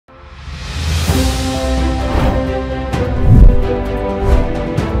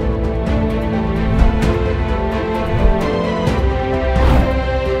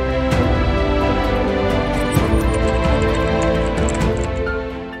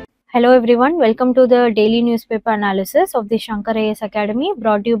Hello everyone, welcome to the daily newspaper analysis of the Shankar IAS Academy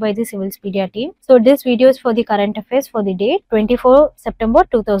brought to you by the Civilspedia team. So this video is for the current affairs for the date 24 September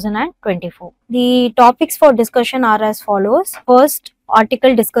 2024. The topics for discussion are as follows. First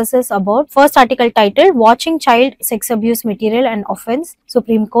article titled Watching Child Sex Abuse Material and Offence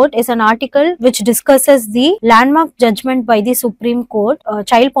Supreme Court is an article which discusses the landmark judgment by the Supreme Court.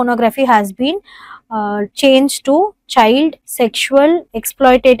 Child pornography has been changed to child sexual,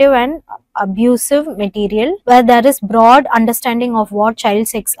 exploitative and abusive material, where there is broad understanding of what child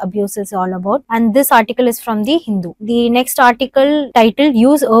sex abuse is all about, and this article is from the Hindu. The next article titled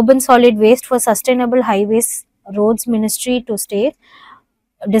Use Urban Solid Waste for Sustainable Highways Roads Ministry to State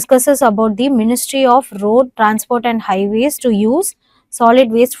discusses about the Ministry of Road Transport and Highways to use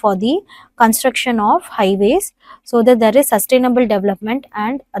solid waste for the construction of highways so that there is sustainable development,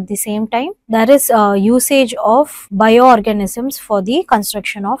 and at the same time there is usage of bioorganisms for the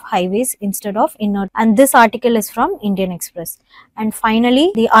construction of highways instead of inert. And this article is from Indian Express. And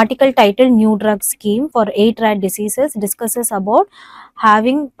finally, the article titled New Drug Scheme for 8 Rare Diseases discusses about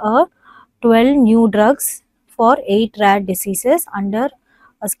having 12 new drugs for 8 rare diseases under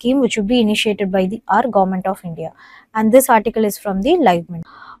a scheme which would be initiated by our government of India, and this article is from the LiveMint.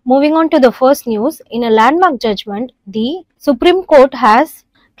 Moving on to the first news, in a landmark judgment, the Supreme Court has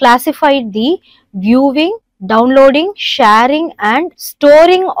classified the viewing, downloading, sharing and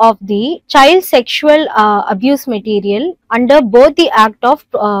storing of the child sexual abuse material under both the Act of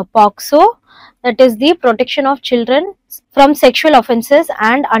POCSO, that is the Protection of Children from Sexual Offences,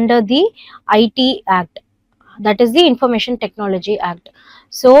 and under the IT Act, that is the Information Technology Act.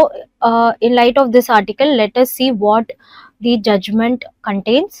 So, in light of this article, let us see what the judgment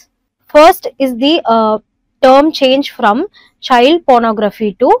contains. First is the term change from child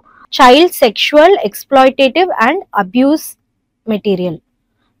pornography to child sexual, exploitative and abuse material,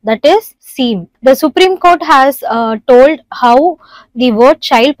 that is CSEAM. The Supreme Court has told how the word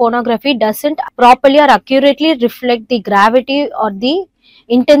child pornography doesn't properly or accurately reflect the gravity or the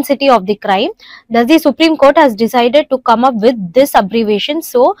intensity of the crime. Thus, the Supreme Court has decided to come up with this abbreviation.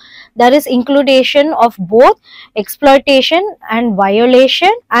 So, there is inclusion of both exploitation and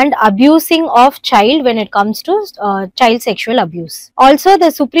violation and abusing of child when it comes to child sexual abuse. Also,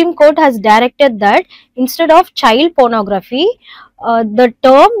 the Supreme Court has directed that instead of child pornography, the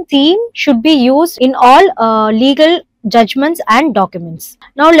term theme should be used in all legal judgments and documents.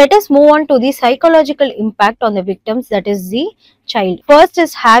 Now let us move on to the psychological impact on the victims, that is the child. First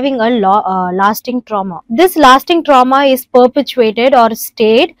is having a lasting trauma. This lasting trauma is perpetuated or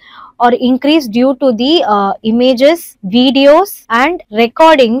stayed or increased due to the images, videos and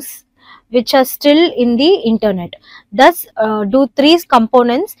recordings which are still in the internet. Thus, do three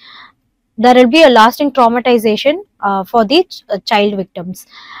components. There will be a lasting traumatization for the child victims,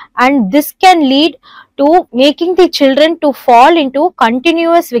 and this can lead to making the children to fall into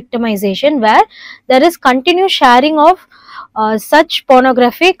continuous victimization, where there is continuous sharing of such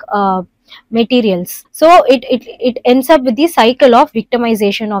pornographic materials. So it ends up with the cycle of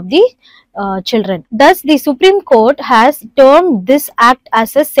victimization of the children. Thus, the Supreme Court has termed this act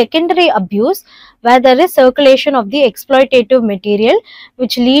as a secondary abuse, where there is circulation of the exploitative material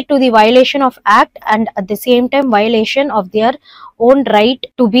which lead to the violation of act and at the same time violation of their own right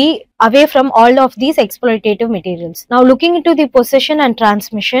to be away from all of these exploitative materials. Now, looking into the possession and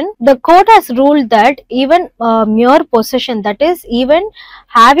transmission, the court has ruled that even mere possession, that is even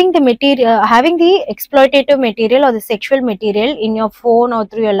having the material, having the exploitative material or the sexual material in your phone or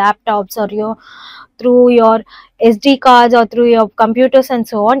through your laptops or through your SD cards or through your computers and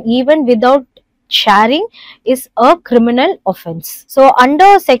so on, even without sharing, is a criminal offence. So,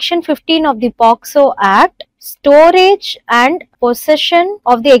 under Section 15 of the POCSO Act, storage and possession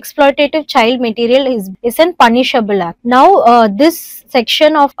of the exploitative child material is an punishable act. Now, this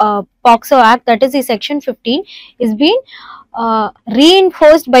section of POCSO Act, that is the Section 15, is being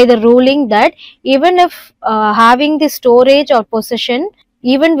reinforced by the ruling that even if having the storage or possession,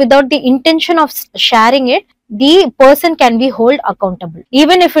 even without the intention of sharing it, the person can be held accountable,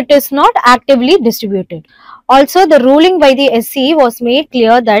 even if it is not actively distributed. Also, the ruling by the SC was made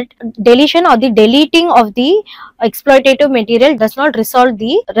clear that deletion or the deleting of the exploitative material does not resolve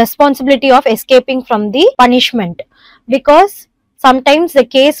the responsibility of escaping from the punishment, because sometimes the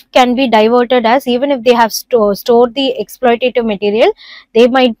case can be diverted as even if they have stored the exploitative material, they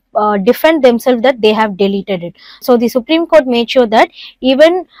might defend themselves that they have deleted it. So, the Supreme Court made sure that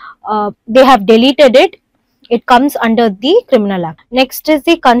even they have deleted it, it comes under the Criminal Act. Next is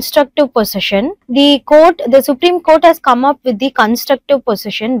the constructive possession. The Supreme Court has come up with the constructive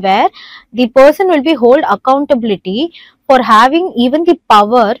possession, where the person will be held accountability for having even the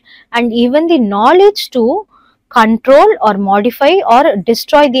power and even the knowledge to control or modify or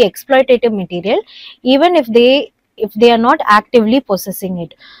destroy the exploitative material, even if they are not actively possessing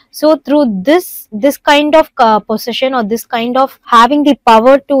it. So through this kind of possession, or this kind of having the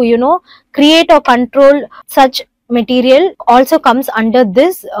power to create or control such material, also comes under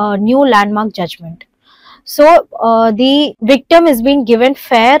this new landmark judgment. So the victim is being given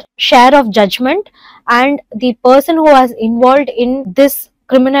fair share of judgment, and the person who was involved in this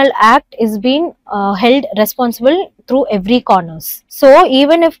criminal act is being held responsible through every corners. So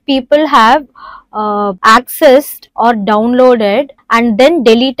even if people have accessed or downloaded and then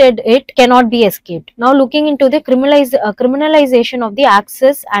deleted, it cannot be escaped. Now looking into the criminalization of the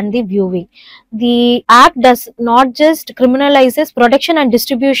access and the viewing. The act does not just criminalizes production and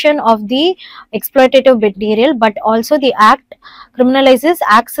distribution of the exploitative material, but also the act criminalizes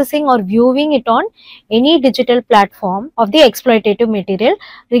accessing or viewing it on any digital platform of the exploitative material,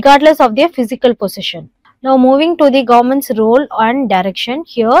 regardless of their physical possession. Now moving to the government's role and direction.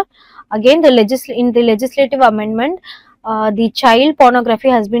 Here again, in the legislative amendment, the child pornography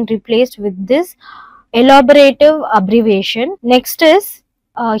has been replaced with this elaborative abbreviation. Next is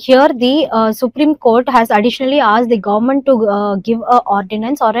here the Supreme Court has additionally asked the government to give a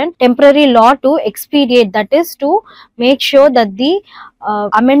ordinance or a temporary law to expedite, that is to make sure that the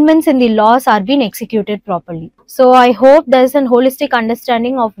amendments in the laws are being executed properly. So I hope there is a holistic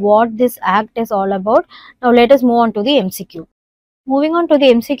understanding of what this act is all about. Now let us move on to the MCQ. Moving on to the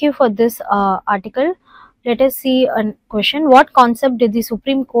MCQ for this article, let us see a question. What concept did the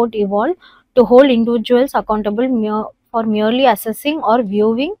Supreme Court evolve to hold individuals accountable for merely assessing or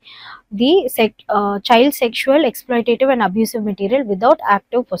viewing the child sexual, exploitative and abusive material without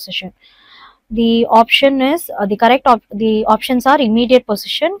active possession? The option is the options are immediate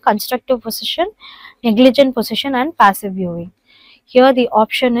possession, constructive possession, negligent possession and passive viewing. Here the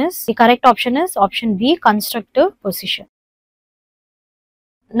correct option is option B, constructive possession.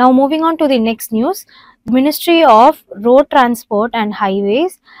 Now moving on to the next news. The Ministry of Road Transport and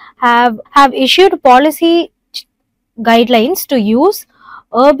Highways have issued policy guidelines to use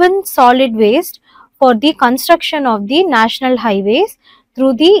urban solid waste for the construction of the national highways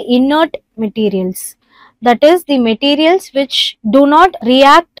through the inert materials. That is, the materials which do not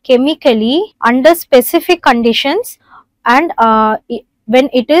react chemically under specific conditions and when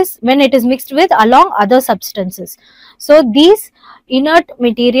it is mixed with along other substances. So these inert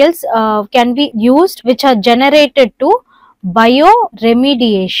materials can be used, which are generated to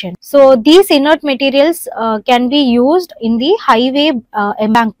bioremediation. So these inert materials can be used in the highway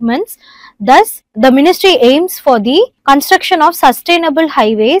embankments. Thus, the ministry aims for the construction of sustainable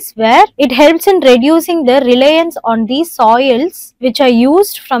highways, where it helps in reducing the reliance on the soils which are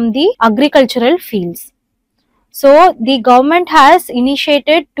used from the agricultural fields. So the government has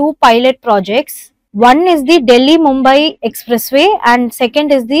initiated 2 pilot projects. One is the Delhi-Mumbai Expressway and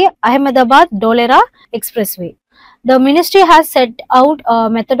second is the Ahmedabad-Dholera Expressway. The ministry has set out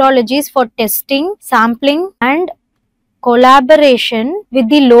methodologies for testing, sampling and collaboration with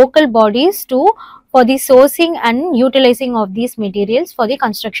the local bodies for the sourcing and utilizing of these materials for the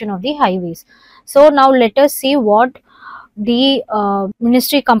construction of the highways. So now let us see what the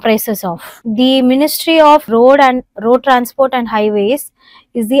ministry comprises of. The Ministry of Road Transport and Highways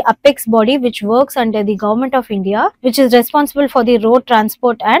is the apex body which works under the Government of India, which is responsible for the road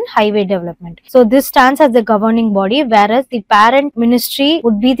transport and highway development. So this stands as the governing body, whereas the parent ministry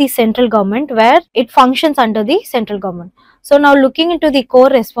would be the central government, where it functions under the central government. So now looking into the core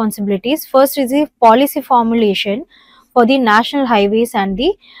responsibilities, first is the policy formulation for the national highways and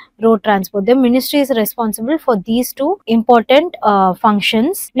the road transport. The ministry is responsible for these 2 important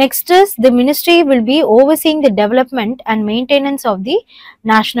functions. Next is the ministry will be overseeing the development and maintenance of the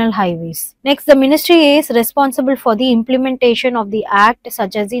national highways. Next, the ministry is responsible for the implementation of the act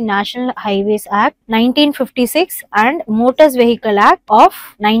such as the National Highways Act 1956 and Motors Vehicle Act of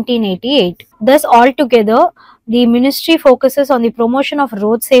 1988. Thus altogether, the ministry focuses on the promotion of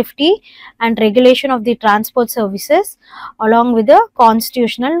road safety and regulation of the transport services along with the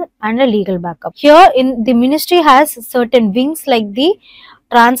constitutional and a legal backup. Here in the ministry has certain wings like the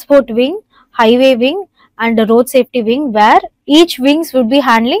transport wing, highway wing and the road safety wing, where each wings would be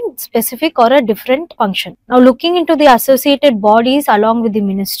handling specific or a different function. Now looking into the associated bodies along with the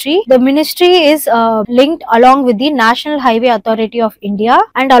ministry is linked along with the National Highway Authority of India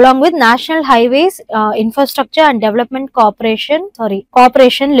and along with National Highways Infrastructure and Development Corporation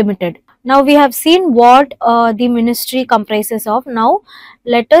Limited. Now we have seen what the ministry comprises of. Now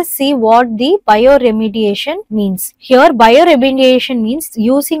let us see what the bioremediation means. Here bioremediation means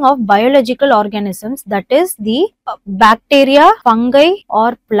using of biological organisms, that is the bacteria, fungi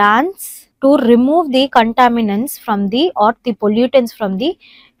or plants, to remove the contaminants from the or the pollutants from the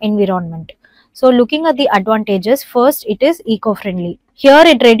environment. So looking at the advantages, first it is eco-friendly. Here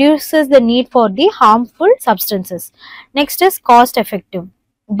it reduces the need for the harmful substances. Next is cost effective.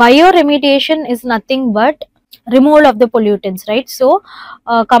 Bioremediation is nothing but removal of the pollutants, right? So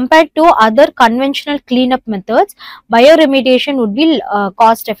compared to other conventional cleanup methods, bioremediation would be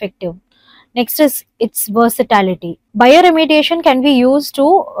cost effective. Next is its versatility. Bioremediation can be used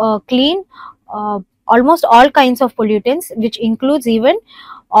to clean uh, almost all kinds of pollutants, which includes even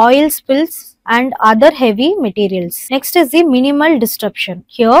oil spills and other heavy materials. Next is the minimal disruption.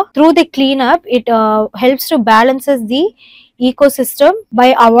 Here, through the cleanup, it helps to balances the ecosystem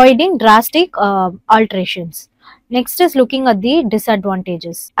by avoiding drastic alterations. Next is looking at the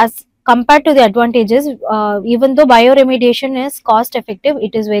disadvantages. As compared to the advantages, even though bioremediation is cost effective,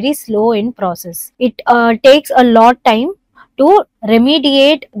 it is very slow in process. It takes a lot time to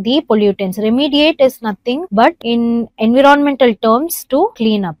remediate the pollutants. Remediate is nothing but in environmental terms to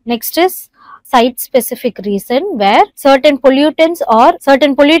clean up. Next is site specific reason, where certain pollutants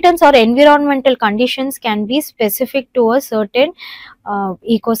or environmental conditions can be specific to a certain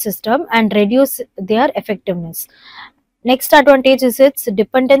ecosystem and reduce their effectiveness. Next advantage is its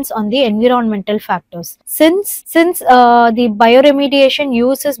dependence on the environmental factors. Since the bioremediation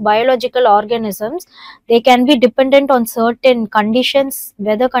uses biological organisms, they can be dependent on certain conditions,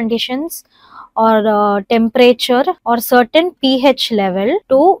 weather conditions, or temperature or certain pH level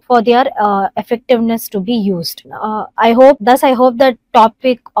for their effectiveness to be used. I hope the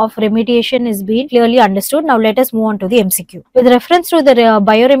topic of remediation is being clearly understood. Now let us move on to the MCQ. With reference to the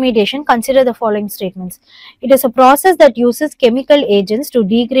bioremediation, consider the following statements. It is a process that uses chemical agents to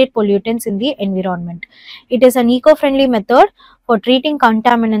degrade pollutants in the environment. It is an eco-friendly method for treating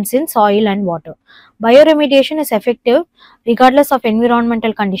contaminants in soil and water. Bioremediation is effective regardless of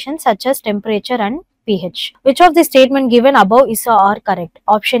environmental conditions such as temperature and pH. Which of the statement given above is or are correct?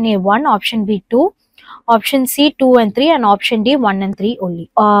 Option A 1, option B 2, option C 2 and 3, and option D 1 and 3 only.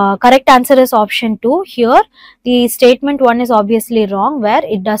 Correct answer is option 2. Here the statement 1 is obviously wrong, where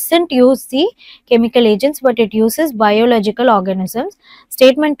it doesn't use the chemical agents but it uses biological organisms.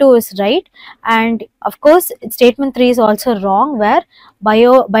 Statement 2 is right, and of course statement 3 is also wrong, where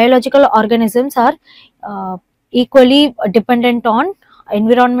biological organisms are equally dependent on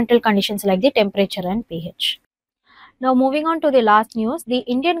environmental conditions like the temperature and pH. Now moving on to the last news, the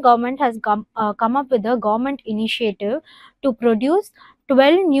Indian government has come up with a government initiative to produce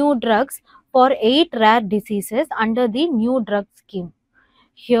 12 new drugs for 8 rare diseases under the new drug scheme.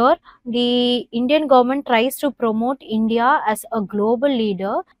 Here, the Indian government tries to promote India as a global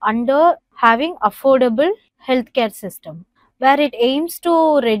leader under having affordable healthcare system, where it aims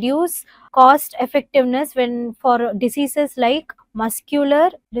to reduce cost effectiveness when for diseases like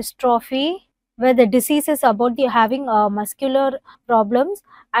muscular dystrophy, where the disease is about the having muscular problems,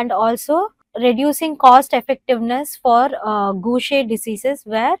 and also reducing cost effectiveness for Gaucher diseases,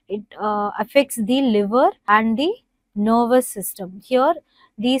 where it affects the liver and the nervous system. Here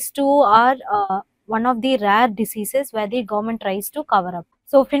these two are one of the rare diseases where the government tries to cover up.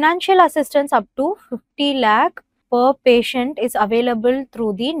 So financial assistance up to 50 lakh per patient is available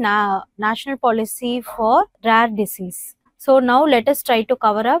through the national policy for rare disease. So now let us try to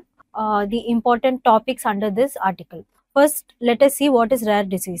cover up the important topics under this article. First, let us see what is rare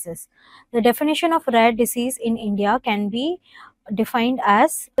diseases. The definition of rare disease in India can be defined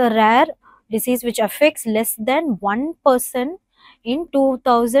as the rare disease which affects less than 1% in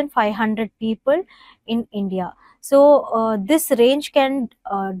 2,500 people in India. So this range can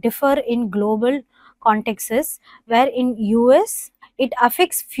differ in global contexts, where in US it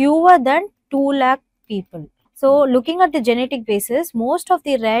affects fewer than 2 lakh people. So looking at the genetic basis, most of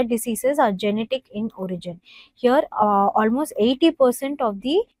the rare diseases are genetic in origin. Here almost 80% of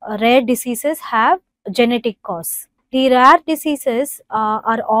the rare diseases have genetic cause. The rare diseases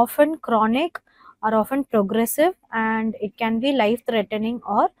are often chronic, are often progressive, and it can be life threatening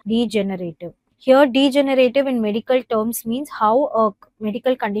or degenerative. Here degenerative in medical terms means how a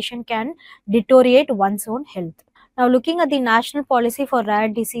medical condition can deteriorate one's own health. Now looking at the national policy for rare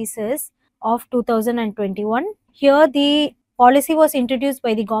diseases of 2021, here the policy was introduced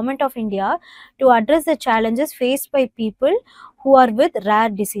by the Government of India to address the challenges faced by people who are with rare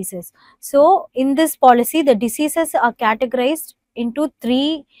diseases. So in this policy, the diseases are categorized into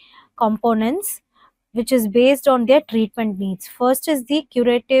 3 components, which is based on their treatment needs. First is the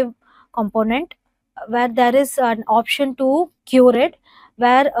curative component where there is an option to cure it,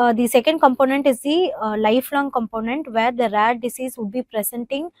 where the second component is the lifelong component, where the rare disease would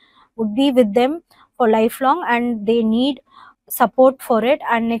be with them for lifelong and they need support for it.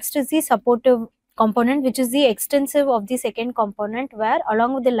 And next is the supportive component, which is the extensive of the second component, where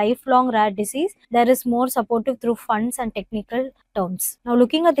along with the lifelong rare disease there is more supportive through funds and technical terms. Now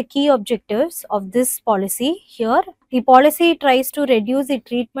looking at the key objectives of this policy here, the policy tries to reduce the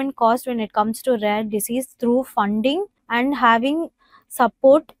treatment cost when it comes to rare disease through funding and having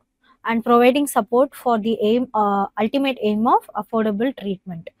support and providing support for the ultimate aim of affordable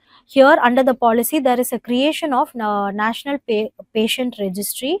treatment. Here under the policy there is a creation of national patient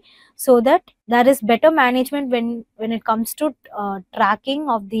registry, so that there is better management when it comes to tracking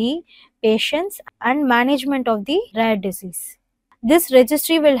of the patients and management of the rare disease. This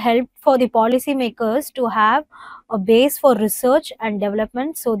registry will help for the policymakers to have a base for research and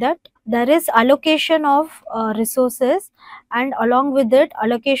development, so that there is allocation of resources, and along with it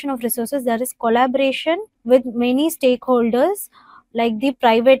allocation of resources there is collaboration with many stakeholders like the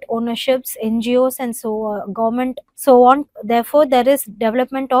private ownerships, NGOs and government, so on. Therefore, there is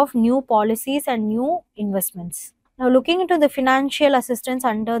development of new policies and new investments. Now looking into the financial assistance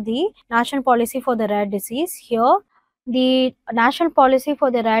under the National Policy for the Rare Disease, here the National Policy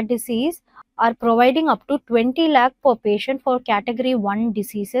for the Rare Disease are providing up to 20 lakh per patient for category 1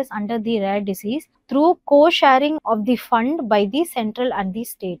 diseases under the rare disease through co-sharing of the fund by the central and the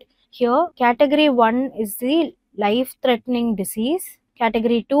state. Here category 1 is the life-threatening disease,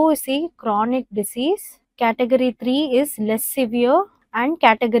 category 2 is the chronic disease, category 3 is less severe, and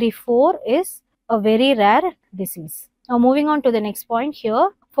category 4 is a very rare disease. Now moving on to the next point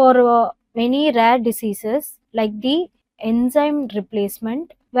here, for many rare diseases like the enzyme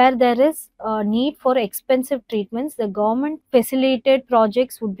replacement, where there is a need for expensive treatments, the government facilitated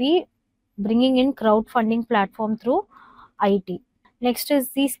projects would be bringing in crowdfunding platform through IT. Next is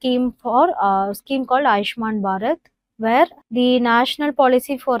the scheme called Ayushman Bharat, where the national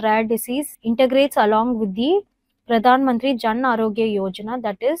policy for rare disease integrates along with the Pradhan Mantri Jan Arogya Yojana,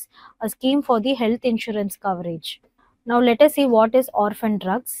 that is a scheme for the health insurance coverage. Now let us see what is orphan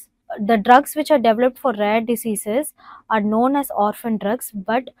drugs. The drugs which are developed for rare diseases are known as orphan drugs,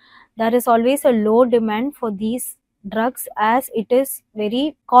 but there is always a low demand for these drugs as it is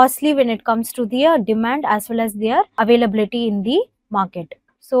very costly when it comes to their demand as well as their availability in the market.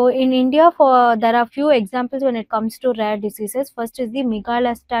 So in India, there are few examples when it comes to rare diseases. First is the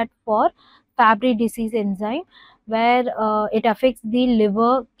migalastat for Fabry disease enzyme, where it affects the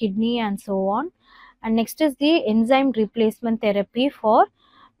liver, kidney and so on. And next is the enzyme replacement therapy for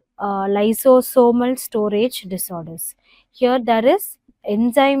lysosomal storage disorders. Here there is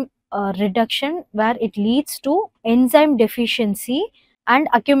enzyme reduction, where it leads to enzyme deficiency and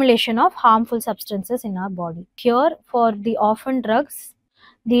accumulation of harmful substances in our body. Here for the orphan drugs,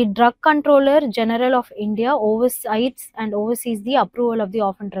 the Drug Controller General of India oversees the approval of the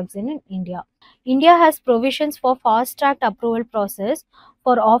orphan drugs in India. India has provisions for fast-tracked approval process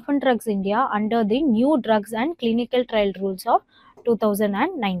for orphan drugs India under the new drugs and clinical trial rules of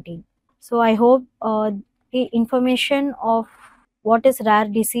 2019. So I hope the information of what is rare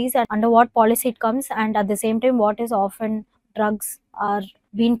disease and under what policy it comes, and at the same time what is orphan drugs, are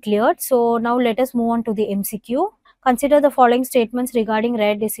being cleared. So now let us move on to the MCQ. Consider the following statements regarding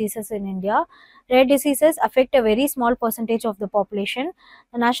rare diseases in India. Rare diseases affect a very small percentage of the population.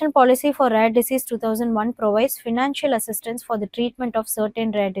 The National Policy for Rare Disease 2001 provides financial assistance for the treatment of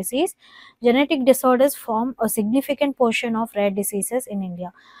certain rare disease. Genetic disorders form a significant portion of rare diseases in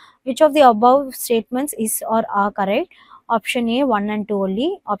India. Which of the above statements is or are correct? Option A 1 and 2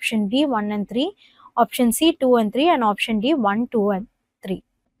 only, option B 1 and 3, option C 2 and 3, and option D 1, 2 and 3.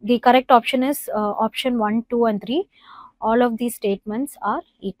 The correct option is option 1, 2 and 3. All of these statements are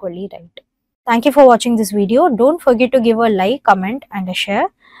equally right. Thank you for watching this video. Don't forget to give a like, comment and a share.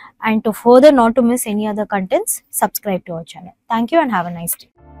 And to further not to miss any other contents, subscribe to our channel. Thank you and have a nice day.